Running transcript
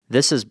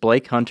This is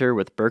Blake Hunter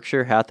with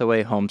Berkshire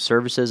Hathaway Home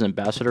Services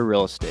Ambassador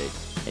Real Estate,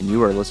 and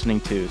you are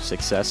listening to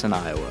Success in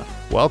Iowa.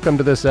 Welcome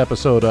to this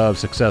episode of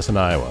Success in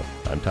Iowa.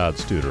 I'm Todd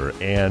Studer,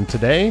 and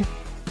today,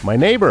 my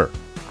neighbor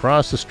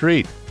across the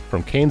street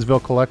from Kanesville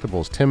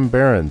Kollectables, Tim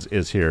Behrens,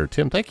 is here.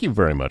 Tim, thank you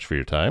very much for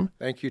your time.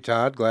 Thank you,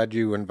 Todd. Glad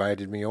you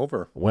invited me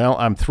over. Well,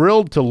 I'm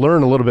thrilled to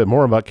learn a little bit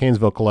more about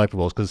Kanesville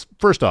Kollectables because,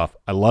 first off,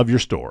 I love your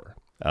store.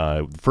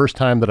 The first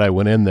time that I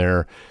went in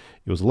there,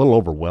 it was a little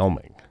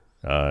overwhelming.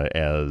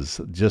 As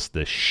just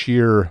the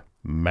sheer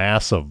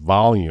massive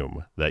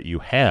volume that you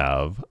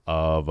have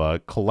of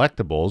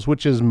collectibles,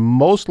 which is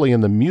mostly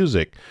in the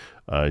music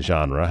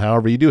genre.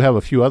 However, you do have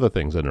a few other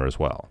things in there as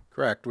well.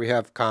 Correct. We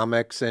have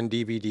comics and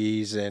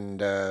DVDs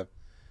and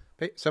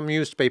some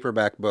used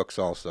paperback books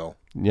also.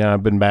 Yeah,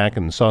 I've been back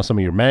and saw some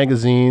of your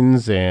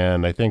magazines,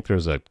 and I think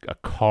there's a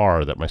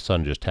car that my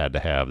son just had to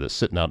have that's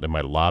sitting out in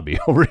my lobby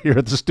over here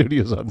at the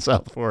studios on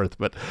South 4th.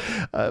 But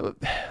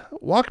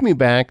walk me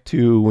back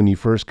to when you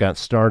first got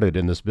started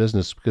in this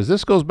business, because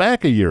this goes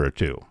back a year or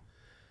two.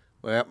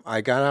 Well,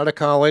 I got out of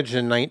college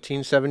in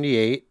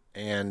 1978,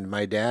 and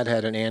my dad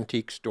had an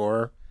antique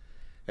store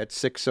at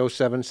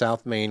 607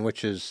 South Main,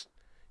 which is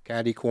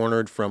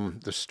catty-cornered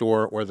from the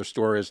store where the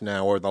store is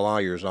now, where the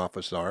lawyer's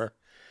office are.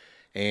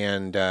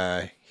 And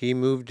he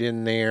moved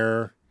in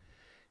there,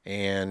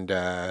 and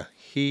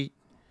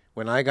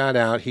when I got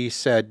out, he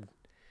said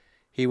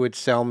he would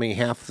sell me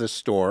half the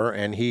store,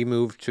 and he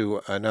moved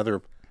to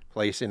another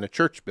place in a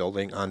church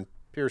building on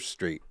Pierce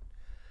Street.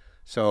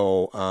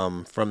 So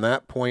from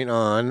that point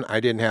on, I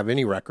didn't have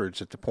any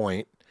records at the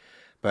point,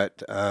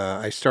 but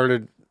I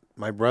started,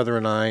 my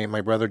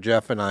brother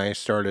Jeff and I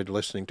started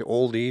listening to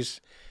oldies,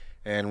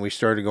 and we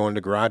started going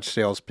to garage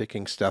sales,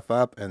 picking stuff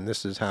up, and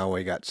this is how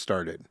we got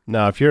started.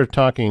 Now, if you're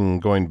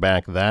talking going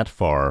back that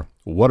far,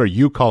 what are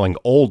you calling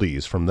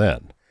oldies from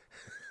then?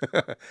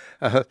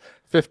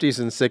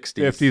 50s and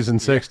 60s. 50s and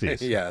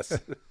 60s. Yes.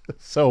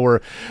 So we're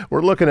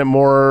looking at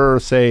more,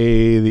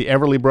 say, the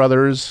Everly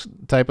Brothers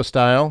type of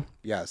style?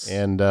 Yes.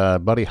 And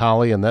Buddy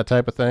Holly and that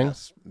type of thing?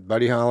 Yes.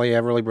 Buddy Holly,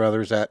 Everly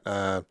Brothers, at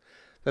the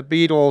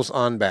Beatles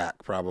on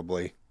back,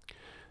 probably.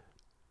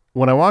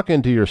 When I walk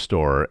into your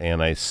store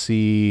and I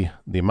see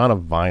the amount of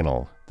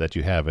vinyl that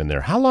you have in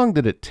there, how long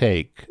did it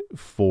take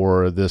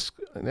for this?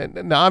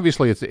 Now,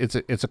 obviously,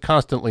 it's a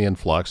constantly in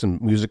flux, and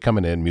music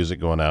coming in,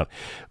 music going out.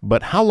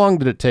 But how long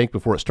did it take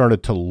before it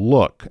started to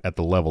look at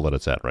the level that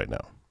it's at right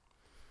now?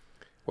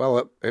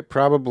 Well, it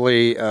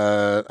probably,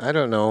 I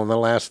don't know, in the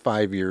last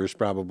 5 years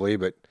probably,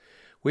 but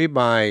we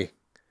buy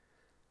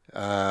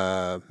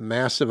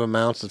massive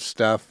amounts of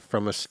stuff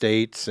from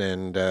estates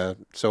and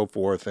so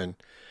forth, and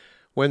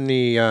when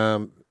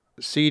the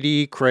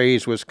CD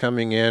craze was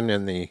coming in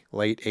the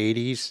late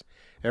 80s,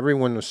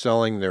 everyone was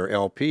selling their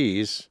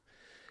LPs,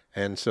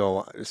 and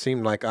so it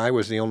seemed like I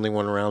was the only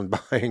one around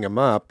buying them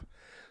up.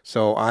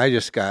 So I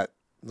just got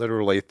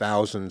literally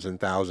thousands and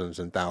thousands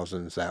and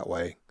thousands that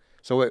way.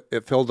 So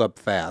it filled up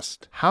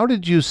fast. How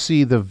did you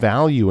see the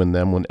value in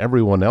them when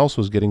everyone else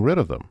was getting rid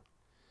of them?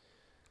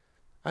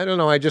 I don't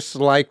know. I just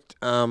liked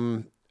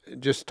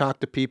just talk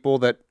to people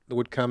that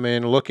would come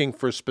in looking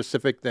for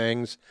specific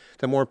things.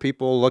 The more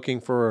people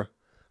looking for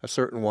a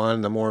certain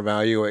one, the more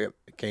value it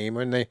came.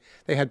 And they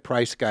had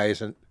price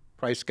guides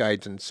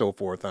and so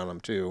forth on them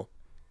too.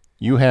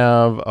 You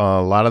have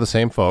a lot of the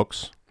same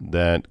folks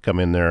that come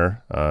in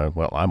there.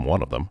 Well, I'm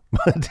one of them.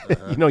 But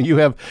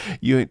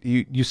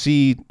you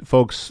see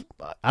folks,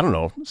 I don't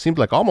know, seems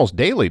like almost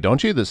daily,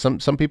 don't you? That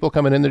some people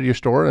coming into your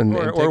store and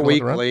take a look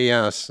weekly,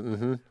 around? Yes.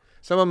 Mm-hmm.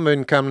 Some of them have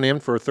been coming in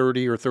for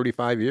 30 or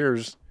 35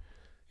 years.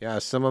 Yeah,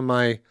 some of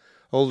my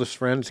oldest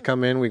friends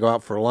come in. We go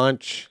out for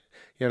lunch,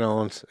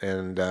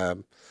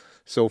 and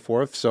so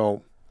forth.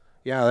 So,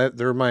 yeah,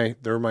 they're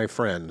my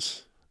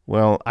friends.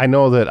 Well, I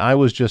know that I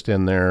was just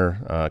in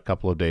there a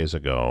couple of days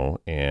ago,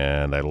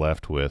 and I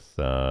left with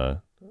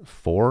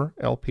 4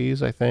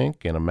 LPs, I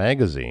think, and a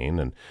magazine,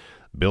 and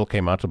bill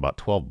came out to about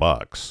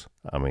 $12.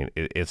 I mean,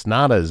 it's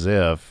not as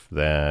if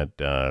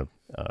that.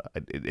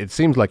 It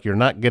seems like you're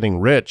not getting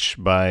rich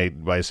by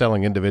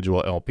selling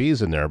individual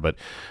LPs in there, but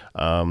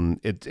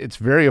it's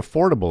very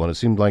affordable, and it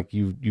seems like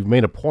you've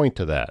made a point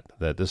to that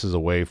this is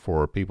a way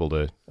for people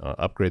to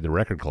upgrade their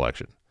record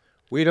collection.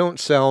 We don't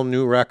sell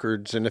new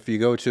records, and if you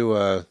go to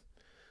a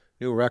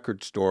new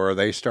record store,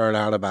 they start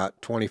out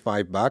about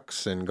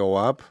 $25 and go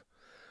up.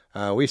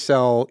 We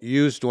sell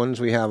used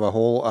ones. We have a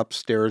whole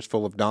upstairs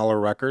full of dollar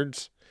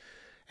records,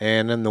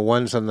 and then the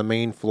ones on the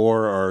main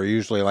floor are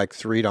usually like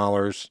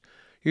 $3.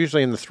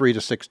 Usually in the $3 to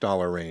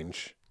 $6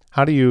 range.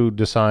 How do you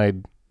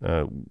decide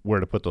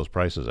where to put those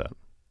prices at?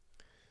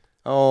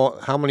 Oh,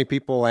 how many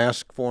people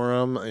ask for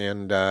them,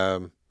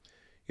 and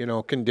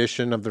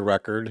condition of the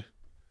record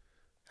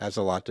has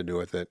a lot to do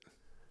with it.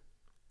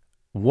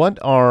 What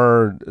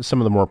are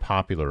some of the more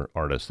popular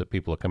artists that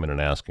people are coming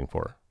and asking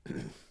for?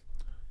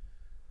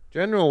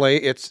 Generally,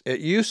 it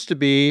used to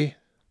be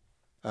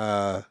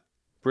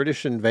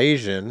British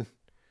Invasion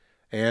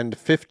and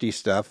 50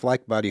 stuff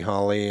like Buddy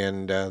Holly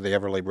and the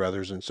Everly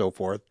Brothers and so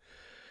forth.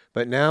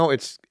 But now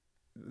it's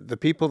the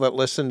people that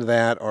listen to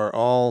that are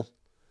all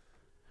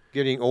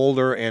getting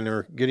older and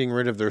are getting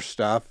rid of their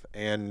stuff,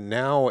 and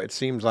now it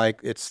seems like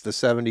it's the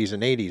 70s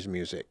and 80s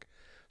music.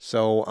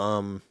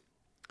 So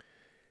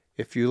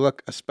if you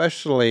look,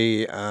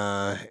 especially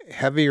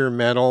heavier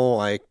metal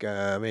like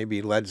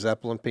maybe Led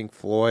Zeppelin, Pink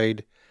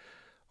Floyd,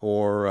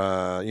 or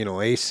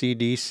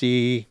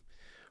AC/DC,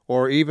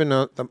 or even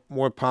the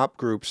more pop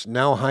groups,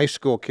 now high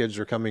school kids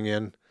are coming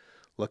in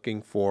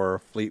looking for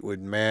Fleetwood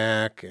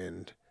Mac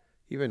and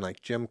even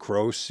like Jim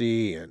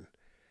Croce and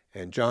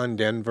John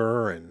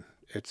Denver, and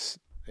it's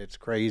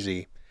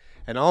crazy.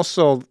 And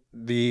also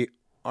the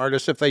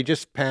artists, if they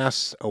just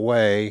pass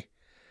away,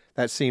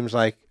 that seems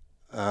like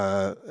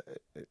uh,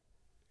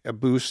 a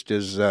boost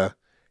is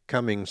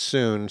coming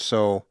soon.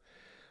 So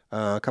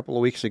a couple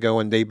of weeks ago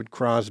when David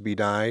Crosby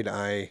died,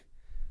 I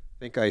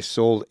think I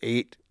sold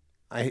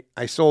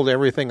I sold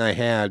everything I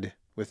had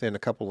within a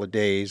couple of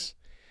days,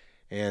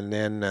 and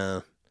then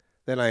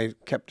I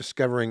kept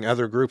discovering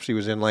other groups he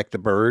was in, like the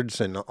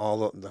Byrds, and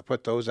I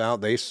put those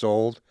out. They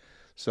sold,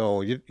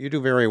 so you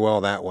do very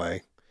well that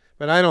way.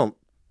 But I don't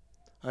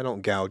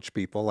gouge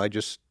people. I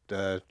just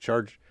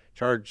charge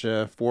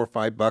 $4 or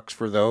 $5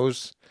 for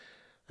those.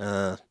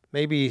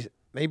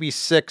 Maybe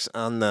six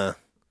on the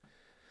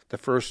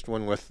first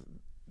one with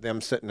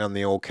them sitting on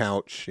the old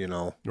couch.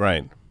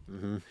 Right.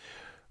 Mm-hmm.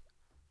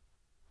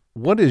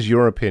 What is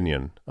your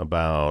opinion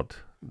about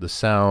the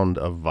sound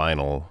of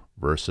vinyl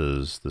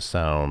versus the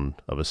sound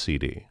of a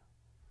CD?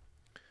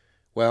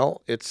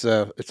 Well, it's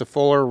a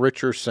fuller,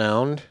 richer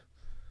sound.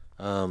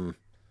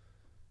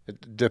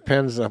 It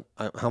depends on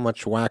how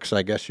much wax,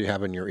 I guess, you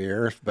have in your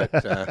ears.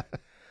 But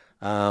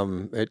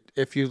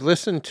if you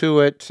listen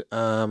to it,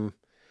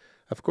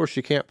 of course,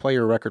 you can't play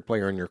your record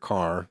player in your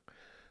car.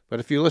 But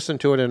if you listen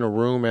to it in a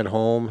room at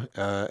home,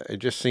 it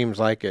just seems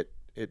like it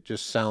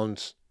just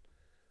sounds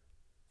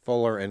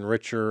fuller and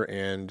richer,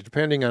 and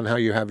depending on how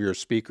you have your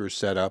speakers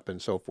set up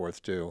and so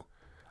forth too.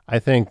 I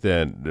think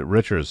that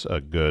richer's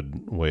a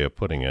good way of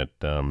putting it.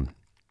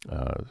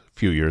 A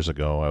few years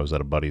ago, I was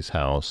at a buddy's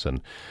house, and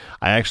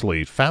I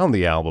actually found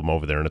the album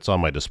over there, and it's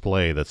on my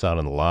display that's out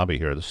in the lobby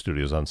here. The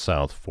studio's on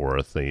South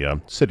Fourth, the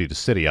City to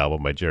City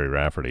album by Jerry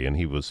Rafferty, and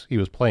he was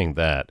playing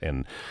that,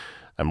 and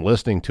I'm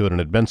listening to it,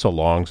 and it had been so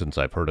long since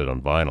I've heard it on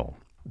vinyl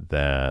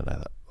that I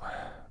thought,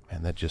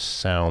 man, that just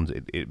sounds,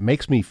 it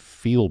makes me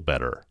feel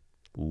better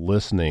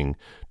listening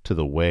to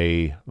the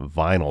way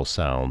vinyl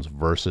sounds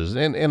versus,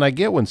 and I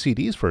get when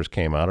CDs first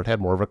came out, it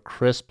had more of a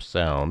crisp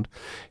sound,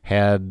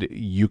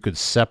 you could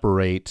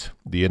separate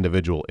the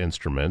individual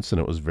instruments, and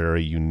it was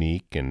very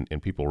unique, and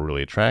people were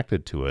really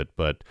attracted to it,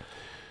 but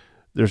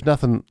there's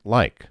nothing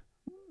like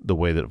the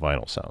way that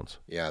vinyl sounds.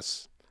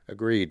 Yes,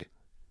 agreed.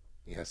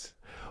 Yes.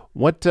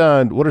 What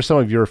are some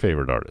of your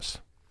favorite artists?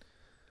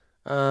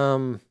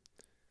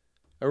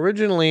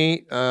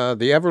 Originally, the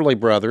Everly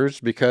Brothers,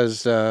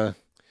 because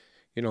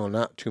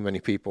not too many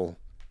people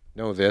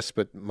know this,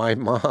 but my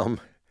mom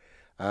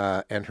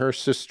and her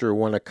sister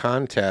won a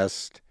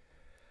contest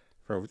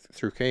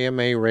through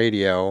KMA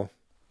Radio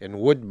in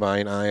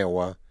Woodbine,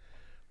 Iowa,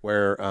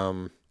 where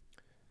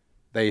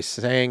they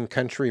sang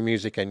country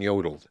music and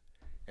yodeled,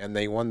 and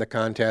they won the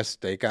contest.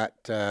 They got,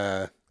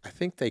 I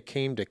think they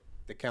came to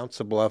the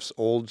Council Bluffs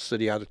Old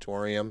City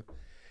Auditorium,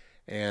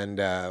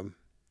 and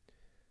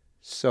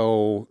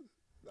so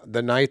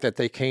the night that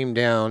they came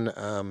down,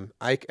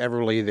 Ike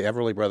Everly, the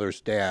Everly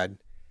Brothers' dad,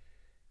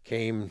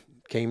 came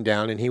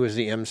down, and he was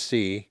the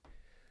MC.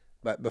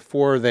 But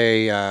before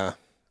they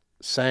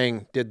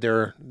did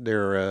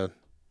their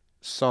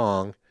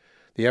song,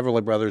 the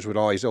Everly Brothers would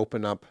always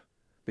open up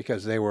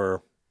because they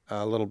were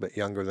a little bit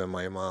younger than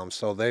my mom.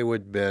 So they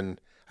would have been,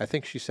 I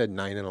think she said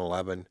 9 and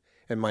 11,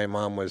 and my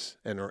mom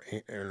and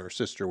her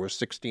sister was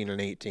 16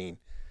 and 18.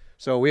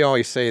 So we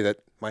always say that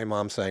my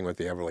mom sang with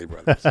the Everly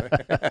Brothers.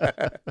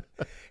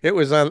 It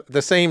was on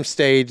the same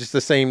stage,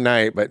 the same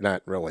night, but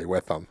not really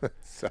with them.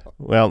 So.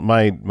 Well,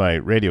 my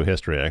radio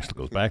history actually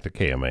goes back to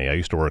KMA. I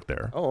used to work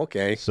there. Oh,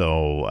 okay.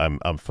 So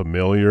I'm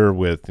familiar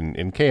with,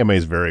 and KMA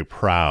is very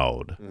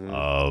proud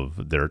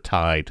of their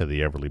tie to the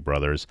Everly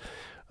Brothers.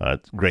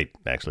 It's great,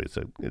 actually.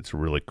 It's a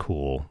really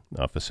cool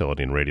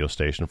facility and radio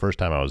station. The first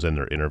time I was in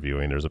there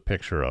interviewing, there's a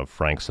picture of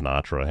Frank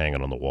Sinatra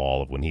hanging on the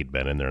wall of when he'd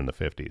been in there in the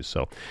 50s.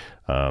 So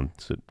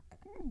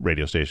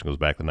radio station goes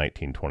back to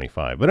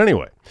 1925. But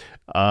anyway,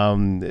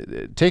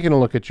 taking a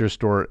look at your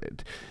store,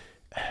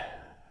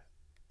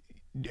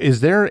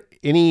 is there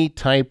any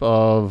type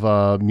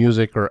of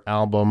music or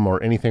album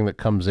or anything that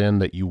comes in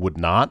that you would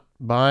not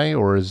buy,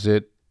 or is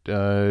it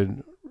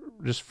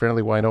just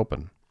fairly wide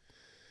open?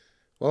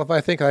 Well, if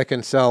I think I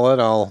can sell it,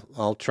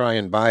 I'll try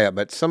and buy it.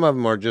 But some of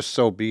them are just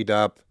so beat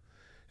up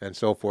and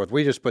so forth.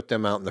 We just put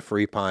them out in the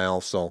free pile,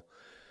 so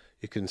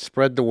you can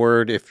spread the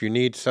word. If you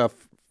need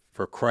stuff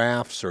for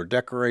crafts or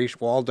decoration,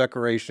 wall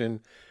decoration,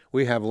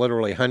 we have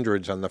literally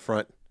hundreds on the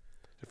front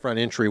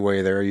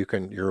entryway there.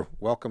 You're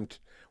welcome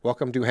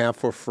welcome to have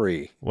for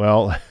free.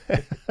 Well,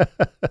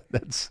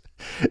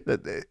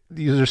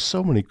 there's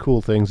so many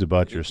cool things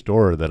about your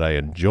store that I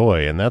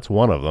enjoy, and that's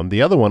one of them.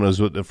 The other one was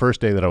the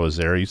first day that I was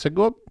there. You said,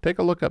 go up, take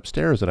a look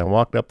upstairs, and I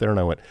walked up there and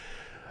I went,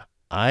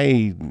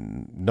 I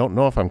don't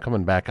know if I'm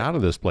coming back out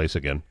of this place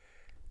again,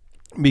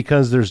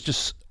 because there's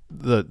just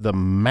the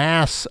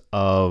mass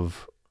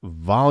of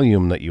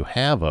volume that you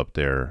have up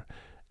there.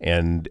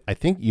 And I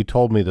think you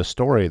told me the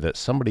story that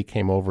somebody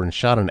came over and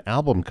shot an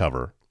album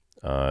cover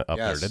up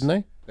there, didn't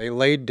they? They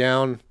laid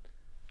down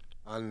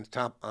on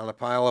a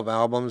pile of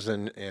albums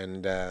and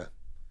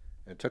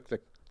took the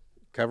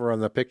cover on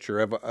the picture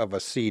of a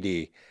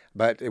CD,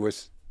 but it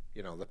was,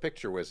 the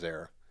picture was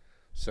there.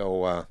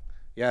 So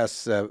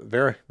yes,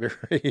 very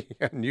very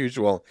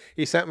unusual.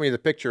 He sent me the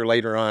picture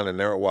later on, and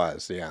there it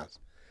was. Yes.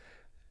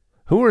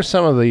 Who are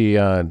some of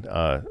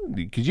the?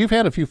 Because you've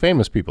had a few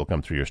famous people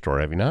come through your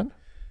store, have you not?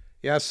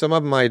 Yeah, some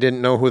of them I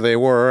didn't know who they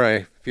were.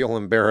 I feel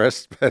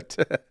embarrassed, but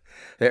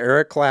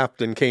Eric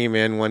Clapton came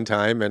in one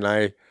time,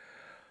 and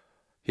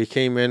he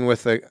came in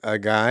with a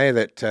guy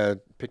that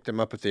picked him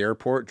up at the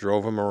airport,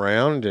 drove him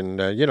around, and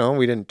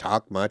we didn't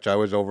talk much. I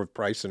was over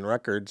pricing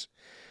records,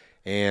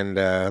 and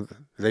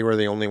they were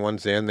the only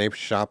ones in. They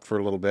shopped for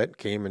a little bit,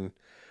 came and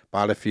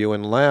bought a few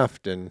and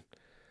left. And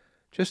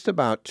just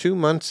about 2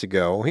 months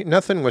ago,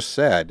 nothing was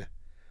said.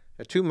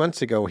 2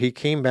 months ago, he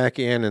came back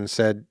in and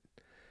said,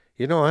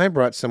 I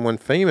brought someone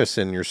famous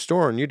in your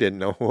store, and you didn't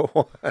know who it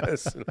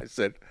was. And I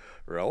said,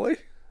 really?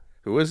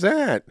 Who was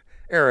that?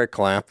 Eric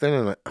Clapton.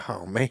 And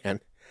oh, man.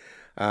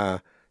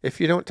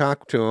 If you don't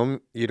talk to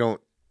him, you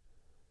don't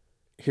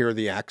hear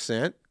the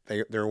accent.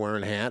 They're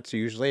wearing hats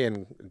usually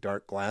and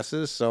dark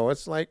glasses. So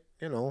it's like,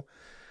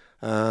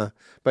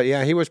 but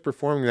yeah, he was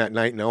performing that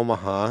night in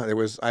Omaha.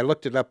 I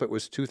looked it up. It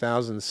was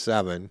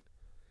 2007,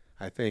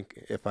 I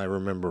think, if I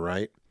remember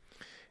right.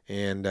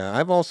 And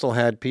I've also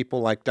had people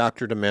like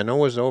Dr. Domeno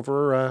was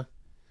over,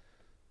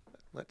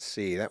 let's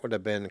see, that would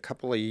have been a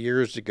couple of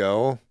years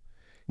ago.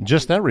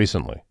 Just that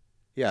recently?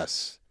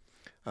 Yes.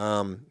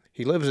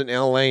 He lives in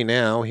L.A.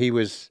 now. He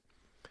was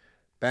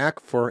back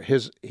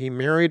he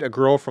married a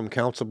girl from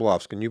Council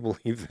Bluffs. Can you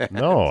believe that?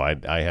 No,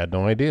 I had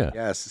no idea.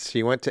 Yes,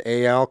 she went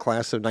to AL,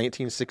 class of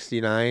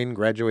 1969,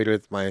 graduated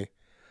with my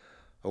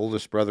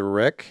oldest brother,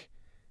 Rick,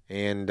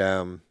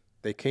 and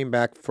they came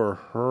back for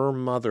her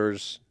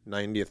mother's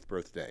 90th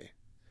birthday.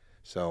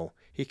 So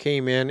he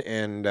came in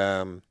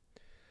and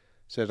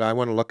said, I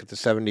want to look at the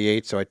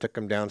 78. So I took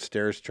him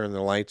downstairs, turned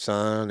the lights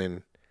on,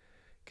 and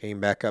came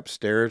back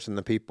upstairs. And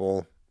the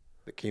people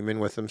that came in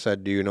with him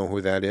said, do you know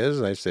who that is?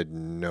 And I said,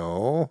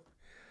 no.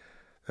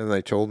 And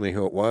they told me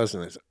who it was.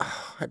 And I said,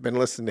 I've been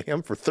listening to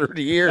him for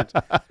 30 years.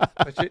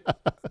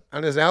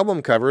 On his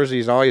album covers,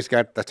 he's always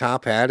got the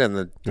top hat and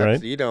the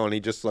tuxedo, and he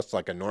just looks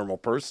like a normal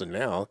person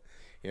now,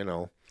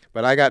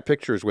 But I got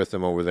pictures with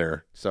him over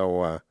there.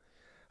 So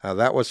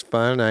that was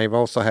fun. I've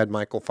also had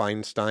Michael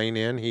Feinstein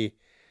in. He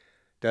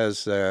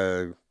does,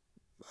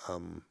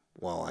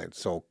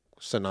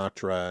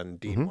 Sinatra and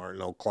Dean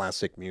Martin,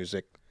 classic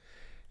music.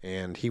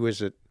 And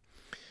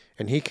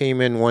he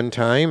came in one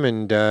time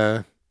and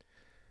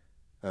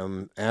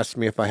asked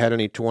me if I had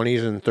any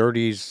 20s and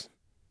 30s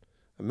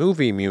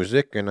movie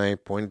music. And I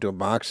pointed to a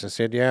box and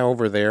said, yeah,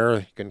 over there.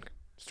 You can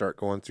start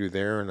going through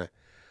there. And I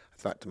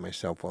thought to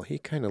myself, well, he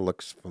kind of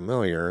looks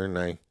familiar. And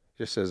I,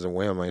 just as a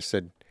whim, I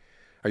said,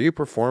 are you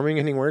performing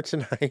anywhere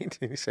tonight?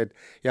 And he said,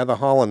 yeah, the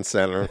Holland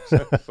Center. So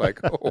I was like,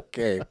 oh,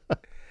 okay.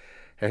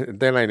 And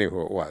then I knew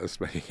who it was.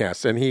 But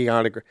yes, and he's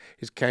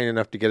kind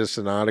enough to get us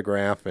an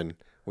autograph, and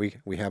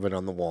we have it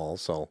on the wall.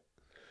 So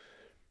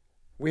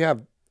we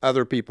have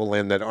other people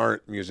in that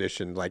aren't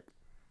musicians, like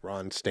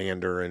Ron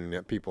Stander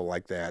and people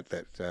like that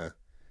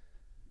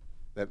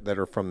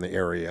are from the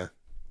area.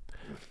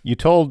 You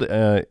told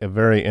a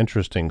very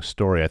interesting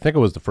story. I think it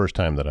was the first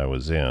time that I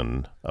was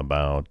in,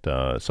 about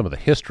some of the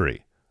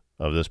history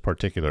of this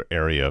particular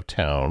area of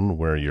town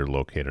where you're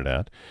located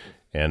at.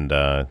 And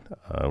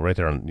right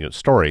there on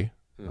Story,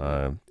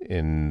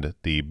 in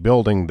the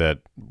building that,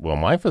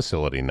 my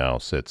facility now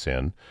sits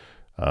in,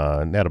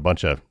 and had a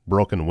bunch of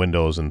broken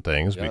windows and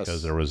things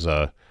because there was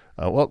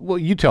well,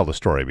 you tell the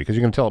story because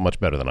you can tell it much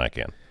better than I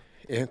can.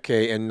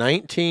 Okay,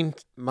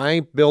 my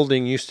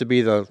building used to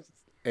be the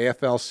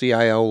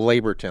AFL-CIO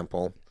Labor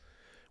Temple,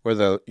 where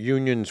the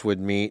unions would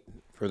meet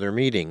for their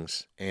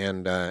meetings.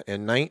 And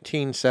in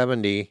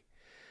 1970,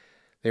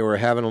 they were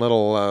having a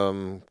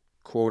little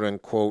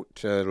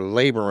quote-unquote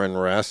labor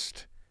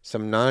unrest.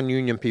 Some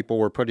non-union people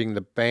were putting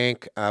the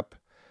bank up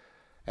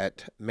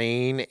at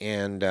Main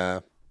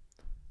and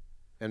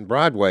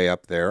Broadway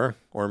up there,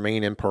 or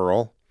Main and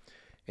Pearl.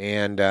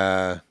 And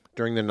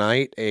during the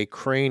night, a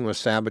crane was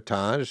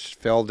sabotaged,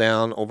 fell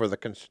down over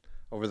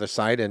the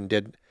site, and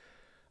did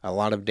a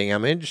lot of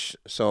damage.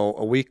 So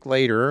a week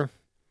later,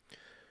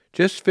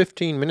 just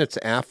 15 minutes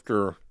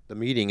after the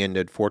meeting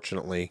ended,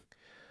 fortunately,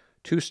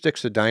 2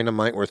 sticks of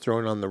dynamite were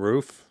thrown on the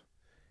roof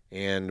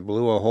and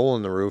blew a hole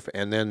in the roof.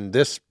 And then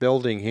this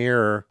building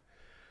here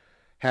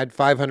had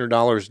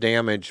 $500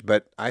 damage,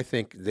 but I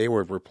think they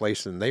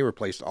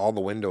replaced all the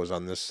windows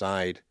on this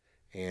side.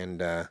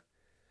 And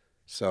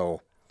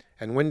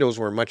and windows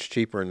were much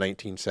cheaper in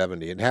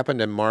 1970. It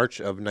happened in March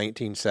of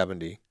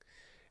 1970.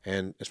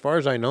 And as far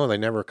as I know, they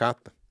never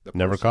caught the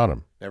Never person. caught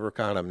him. Never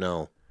caught him,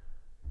 no.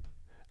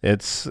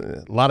 It's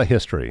a lot of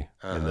history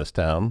in this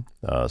town.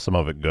 Some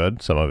of it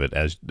good, some of it,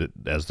 as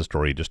the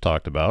story you just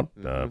talked about,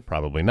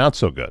 probably not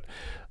so good.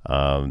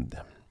 I'm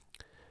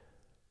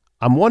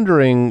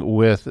wondering,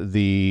 with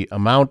the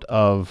amount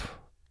of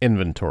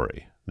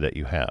inventory that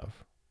you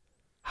have,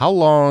 how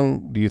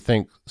long do you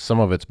think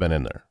some of it's been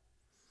in there?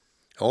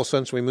 Oh,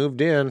 since we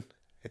moved in.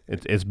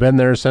 It's been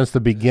there since the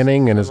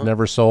beginning and has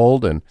never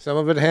sold. And some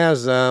of it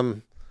has.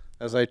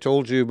 As I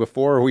told you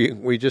before,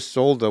 we just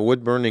sold the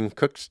wood-burning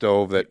cook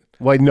stove that...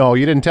 Well, no,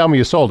 you didn't tell me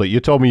you sold it.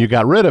 You told me you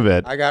got rid of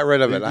it. I got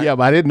rid of it. Yeah,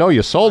 but I didn't know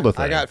you sold the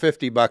thing. I got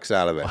 $50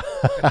 out of it.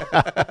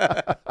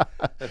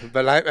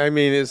 But I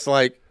mean, it's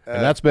like...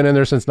 and that's been in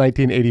there since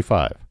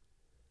 1985.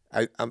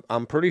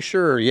 I'm pretty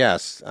sure,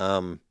 yes.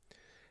 And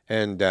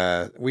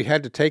we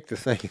had to take the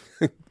thing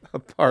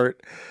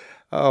apart.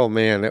 Oh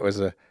man, it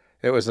was a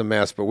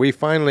mess. But we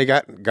finally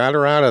got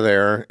her out of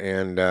there,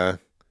 and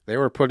they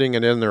were putting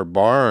it in their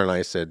bar, and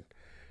I said,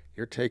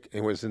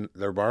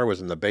 their bar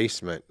was in the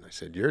basement. I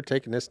said, "You're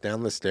taking this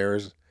down the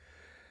stairs?"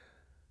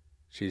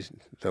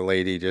 The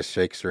lady just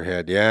shakes her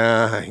head.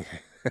 Yeah,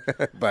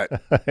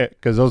 but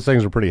because those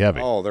things are pretty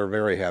heavy. Oh, they're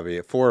very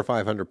heavy, 400 or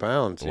 500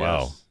 pounds.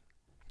 Wow. Yes.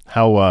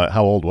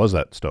 How old was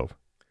that stove?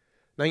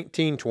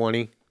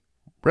 1920.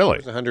 Really? It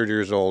was 100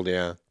 years old.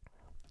 Yeah.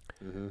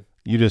 Mm-hmm.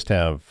 You just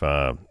have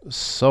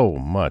so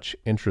much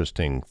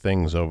interesting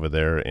things over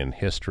there in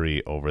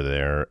history over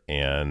there,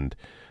 and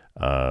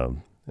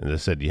as I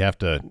said, you have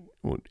to,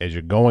 as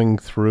you're going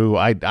through.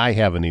 I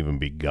haven't even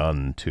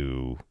begun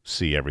to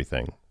see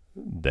everything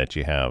that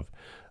you have,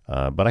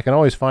 but I can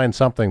always find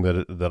something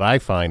that I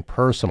find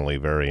personally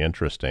very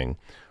interesting.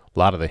 A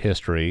lot of the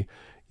history.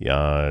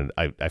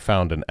 I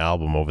found an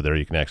album over there.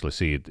 You can actually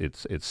see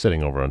it's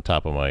sitting over on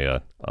top of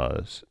my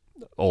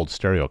old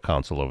stereo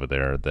console over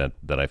there that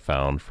I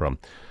found from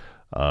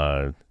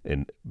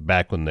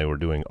back when they were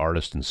doing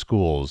artists in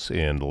schools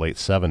in the late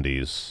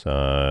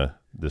 70s.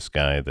 This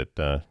guy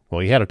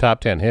he had a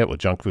top 10 hit with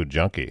Junk Food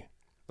Junkie.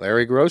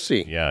 Larry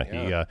Grossi.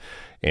 Yeah.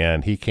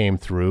 He came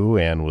through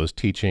and was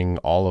teaching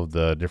all of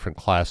the different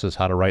classes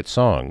how to write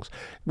songs,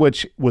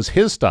 which was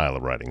his style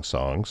of writing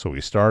songs. So we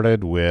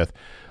started with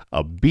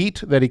a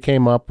beat that he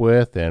came up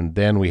with, and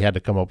then we had to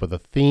come up with a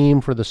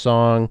theme for the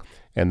song,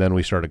 and then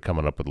we started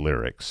coming up with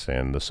lyrics.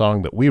 And the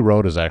song that we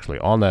wrote is actually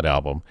on that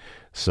album.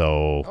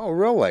 So, oh,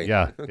 really?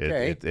 Yeah,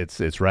 okay.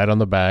 It's right on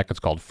the back. It's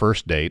called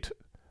First Date.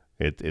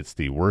 It's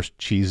the worst,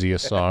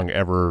 cheesiest song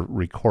ever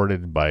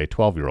recorded by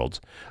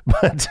 12-year-olds.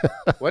 But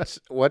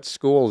what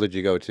school did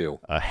you go to?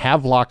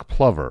 Havelock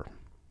Plover.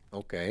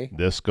 Okay.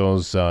 This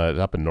goes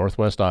up in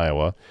northwest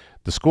Iowa.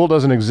 The school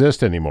doesn't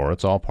exist anymore.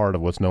 It's all part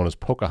of what's known as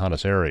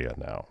Pocahontas area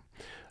now.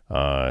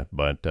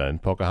 But in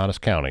Pocahontas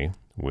County,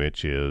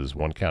 which is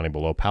one county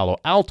below Palo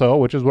Alto,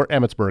 which is where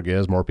Emmitsburg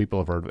is. More people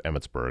have heard of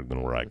Emmitsburg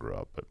than where I grew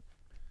up. But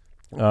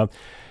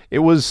it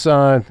was,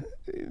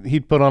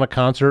 he'd put on a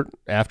concert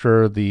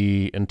after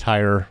the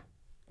entire,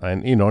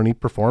 and he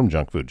performed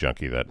Junk Food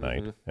Junkie that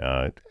night.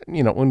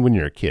 When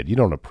you're a kid, you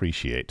don't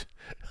appreciate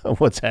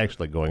what's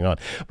actually going on.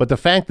 But the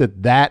fact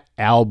that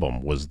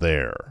album was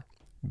there,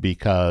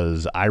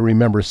 because I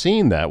remember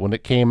seeing that when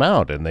it came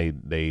out, and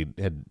they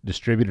had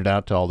distributed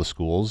out to all the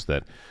schools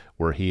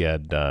where he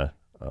had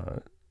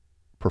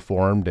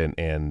performed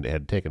and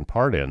had taken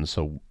part in.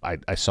 So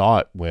I saw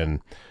it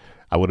when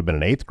I would have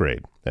been in 8th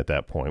grade at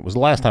that point. It was the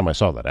last time I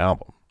saw that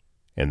album.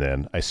 And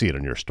then I see it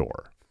in your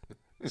store.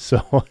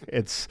 So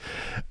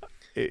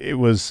it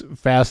was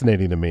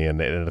fascinating to me. And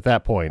at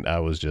that point, I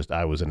was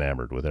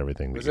enamored with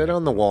everything. Was it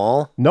on the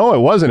wall? No, it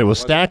wasn't. It was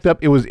stacked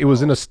up. It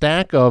was in a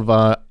stack of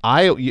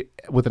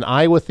with an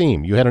Iowa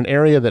theme. You had an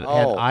area that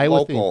had Iowa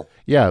local. theme.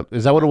 Yeah.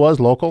 Is that what it was?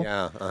 Local?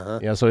 Yeah. Uh-huh.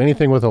 Yeah. So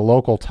anything with a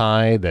local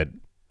tie that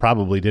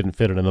probably didn't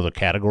fit in another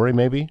category,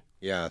 maybe.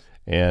 Yeah.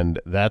 And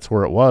that's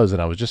where it was.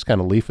 And I was just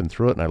kind of leafing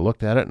through it, and I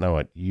looked at it, and I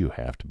went, "You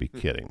have to be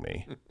kidding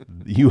me!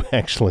 You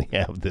actually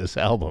have this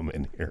album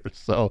in here."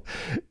 So,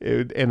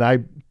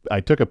 I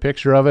took a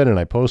picture of it, and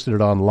I posted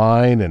it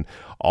online, and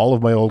all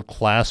of my old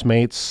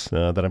classmates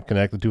that I'm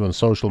connected to on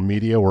social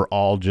media were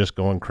all just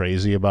going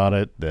crazy about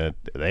it, that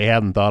they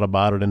hadn't thought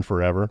about it in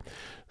forever.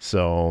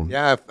 So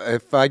yeah,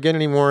 if I get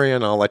any more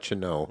in, I'll let you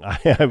know.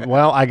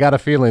 Well, I got a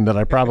feeling that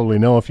I probably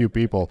know a few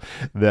people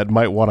that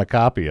might want a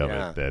copy of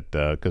it. That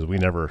because we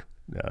never,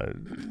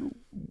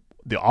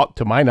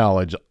 to my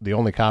knowledge, the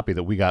only copy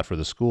that we got for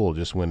the school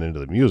just went into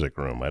the music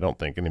room. I don't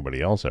think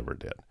anybody else ever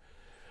did.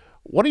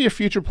 What are your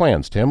future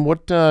plans, Tim?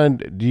 What do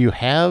you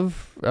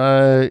have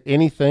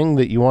anything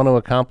that you want to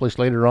accomplish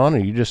later on, or are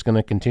you just going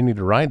to continue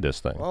to ride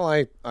this thing?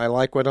 Well, I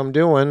like what I'm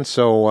doing,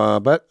 so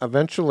but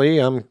eventually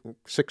I'm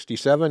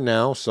 67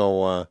 now,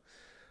 so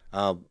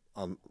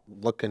I'm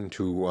looking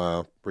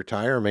to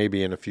retire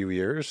maybe in a few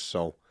years.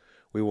 So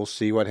we will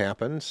see what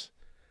happens.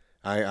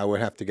 I would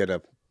have to get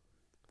a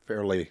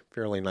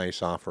fairly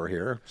nice offer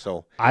here.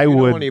 So I if you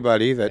know would.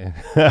 anybody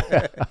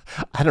that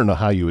I don't know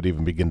how you would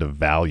even begin to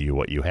value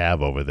what you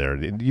have over there.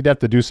 You'd have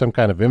to do some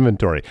kind of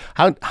inventory.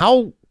 How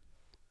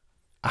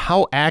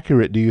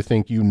accurate do you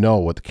think you know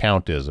what the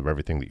count is of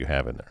everything that you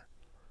have in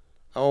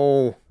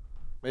there?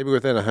 maybe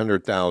within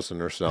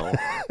 100,000 or so.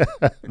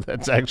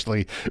 That's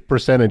actually,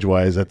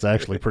 percentage-wise, that's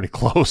actually pretty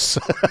close.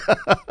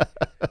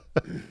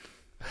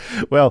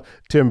 Well,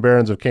 Tim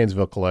Behrens of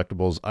Kanesville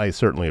Kollectables, I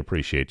certainly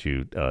appreciate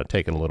you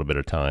taking a little bit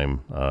of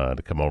time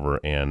to come over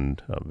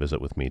and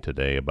visit with me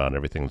today about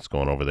everything that's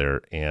going over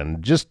there.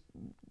 And just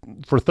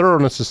for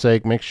thoroughness'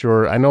 sake, make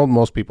sure, I know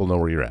most people know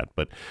where you're at,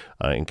 but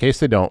in case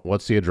they don't,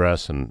 what's the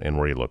address and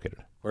where you're located?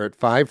 We're at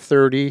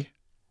 530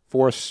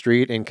 4th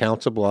Street in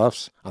Council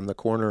Bluffs on the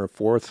corner of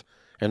 4th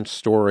and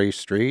Story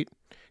Street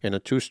in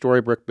a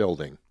 2-story brick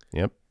building.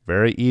 Yep,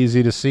 very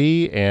easy to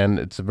see, and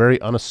it's a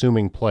very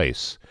unassuming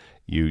place.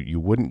 You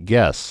wouldn't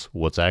guess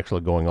what's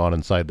actually going on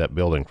inside that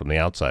building from the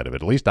outside of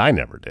it. At least I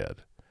never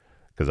did,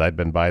 because I'd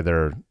been by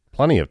there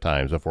plenty of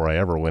times before I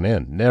ever went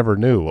in. Never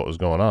knew what was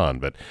going on,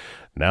 but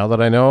now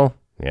that I know,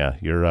 yeah,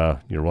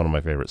 you're one of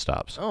my favorite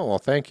stops. Oh, well,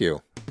 thank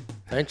you.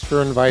 Thanks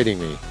for inviting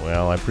me.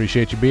 Well, I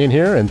appreciate you being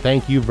here, and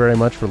thank you very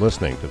much for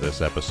listening to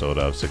this episode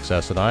of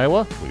Success in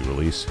Iowa. We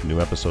release new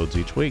episodes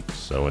each week,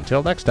 so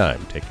until next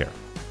time, take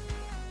care.